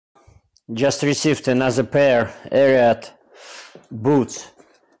Just received another pair Ariat boots,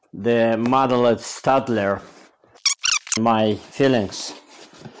 the modeled Stadtler. My feelings.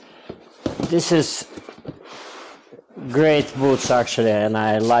 This is great boots actually, and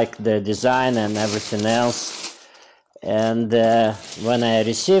I like the design and everything else. And when I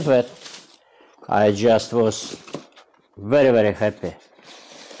received it, I just was very happy.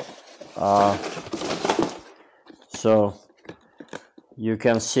 So you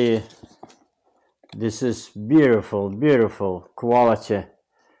can see this is beautiful quality.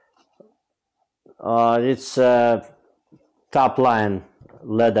 It's top line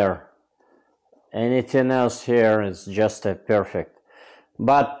leather. Anything else here is just perfect.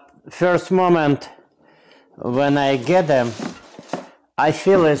 But first moment when I get them, I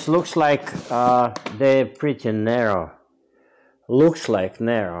feel it looks like they're pretty narrow. Looks like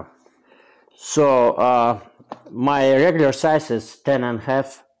narrow. So my regular size is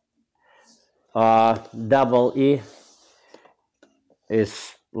 10.5. Double E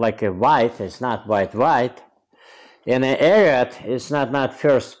is like a white. It's not white. And an Ariat is not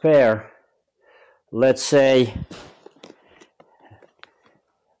first pair. Let's say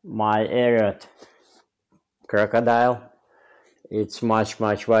my Ariat crocodile, it's much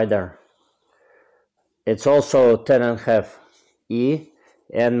wider. It's also 10.5 E,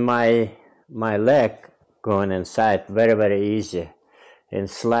 and my leg going inside very easy and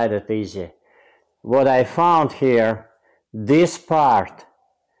slide it easy. What I found here, this part,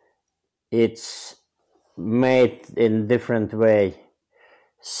 it's made in different way.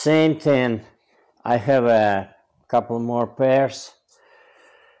 Same thing, I have a couple more pairs.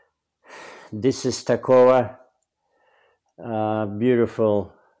 This is Takova,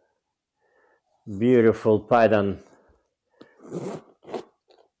 beautiful python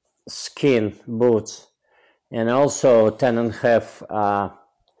skin boots, and also 10.5.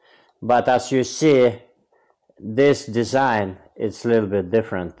 But as you see, this design is a little bit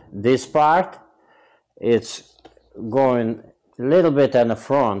different. This part, it's going a little bit on the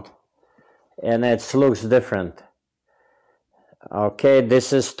front, and it looks different. Okay,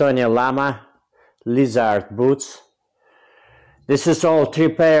 this is Tony Lama lizard boots. This is all 3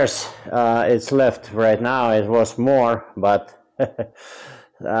 pairs. It's left right now. It was more, but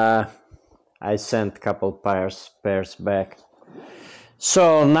I sent a couple pairs back.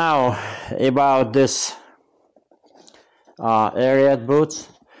 So now about this Ariat boots.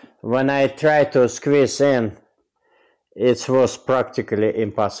 When I tried to squeeze in, it was practically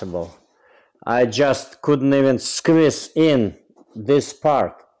impossible. I just couldn't even squeeze in this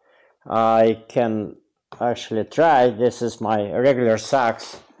part. I can actually try. This is my regular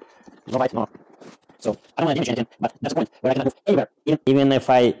socks. No white, no. So I don't want to damage anything, but that's the point where I cannot move anywhere. Even if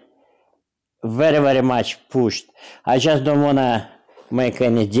I very much pushed, I just don't want to make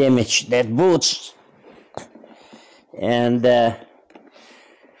any damage that boots. And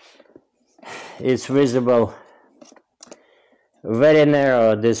it's visible very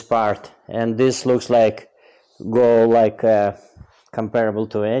narrow, this part, and this looks like go like comparable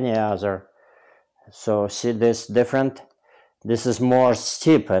to any other. So see this different? This is more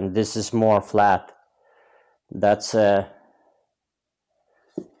steep and this is more flat. That's a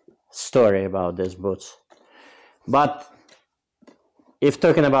story about these boots. But if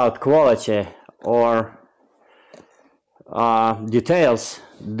talking about quality or details,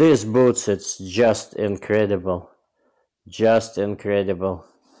 these boots, it's just incredible.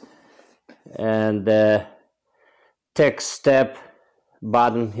 And tech step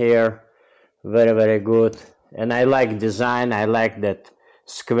button here, very good. And I like design. I like that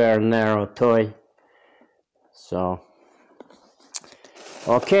square narrow toe. So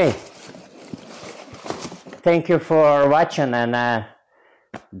okay, thank you for watching, and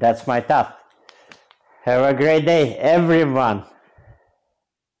that's my top. Have a great day, everyone.